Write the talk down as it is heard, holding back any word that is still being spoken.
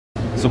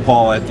So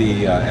Paul, at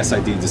the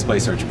SID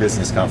DisplaySearch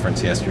Business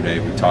Conference yesterday,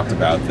 we talked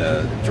about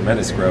the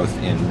tremendous growth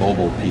in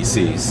mobile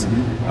PCs.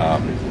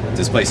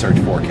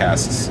 DisplaySearch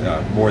forecasts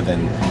more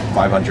than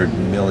 500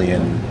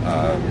 million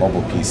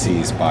mobile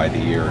PCs by the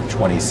year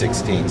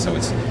 2016, so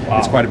it's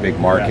quite a big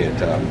market.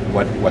 Yeah.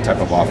 What type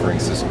of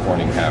offerings does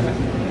Corning have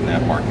in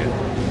that market?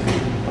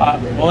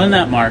 Well, in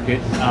that market,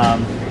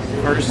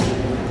 first,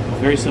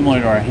 very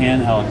similar to our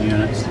handheld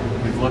units,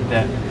 we've looked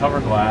at cover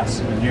glass,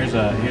 and here's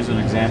an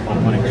example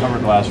of putting cover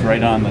glass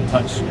right on the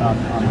touch on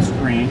the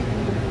screen.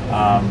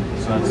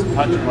 So it's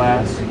touch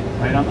glass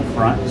right on the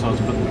front, so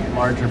it's a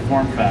larger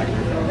form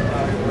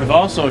factor. We've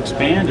also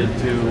expanded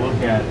to look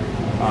at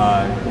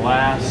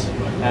glass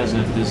as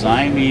a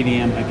design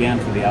medium, again,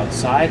 for the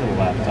outside of the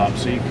laptop.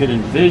 So you could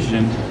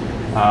envision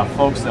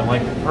folks that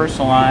like to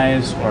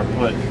personalize or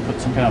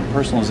put some kind of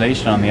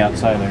personalization on the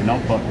outside of their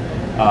notebook.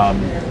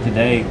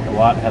 Today, a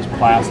lot has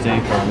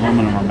plastic or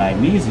aluminum or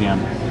magnesium.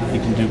 You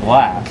can do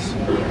glass.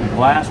 And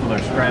glass with our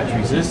scratch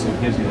resistant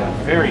gives you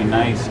that very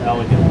nice,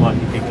 elegant look.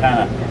 You can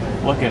kind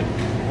of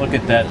look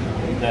at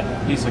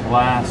that piece of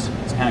glass.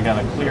 It's kind of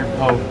got a clear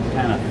coat,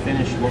 kind of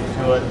finished look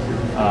to it.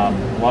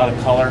 A lot of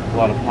color, a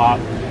lot of pop.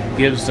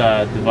 Gives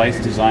device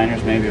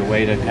designers maybe a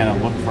way to kind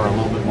of look for a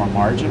little bit more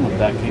margin with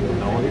that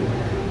capability.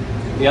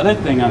 The other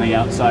thing on the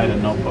outside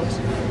of notebooks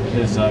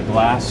is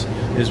glass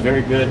is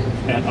very good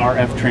at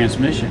RF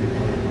transmission,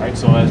 right?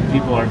 So as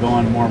people are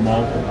going more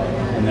mobile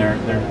and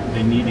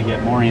they need to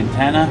get more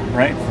antenna,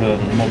 right, for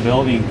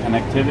mobility and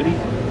connectivity,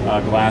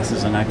 glass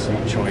is an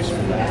excellent choice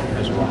for that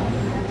as well.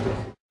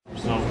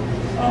 So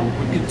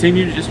we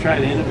continue to just try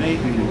to innovate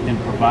and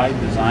provide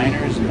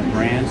designers and the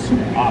brands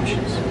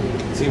options.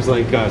 It seems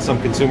like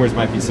some consumers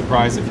might be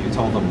surprised if you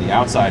told them the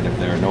outside of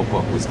their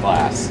notebook was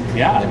glass.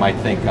 Yeah. They might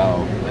think,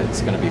 oh,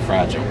 it's going to be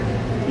fragile.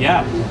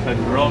 Yeah, but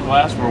Gorilla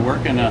Glass, we're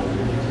working to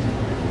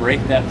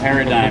break that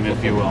paradigm,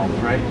 if you will,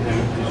 right?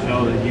 To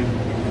show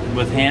that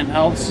with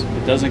handhelds,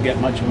 it doesn't get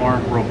much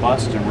more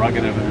robust and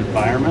rugged of an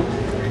environment.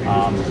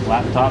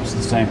 Laptops,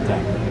 the same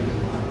thing.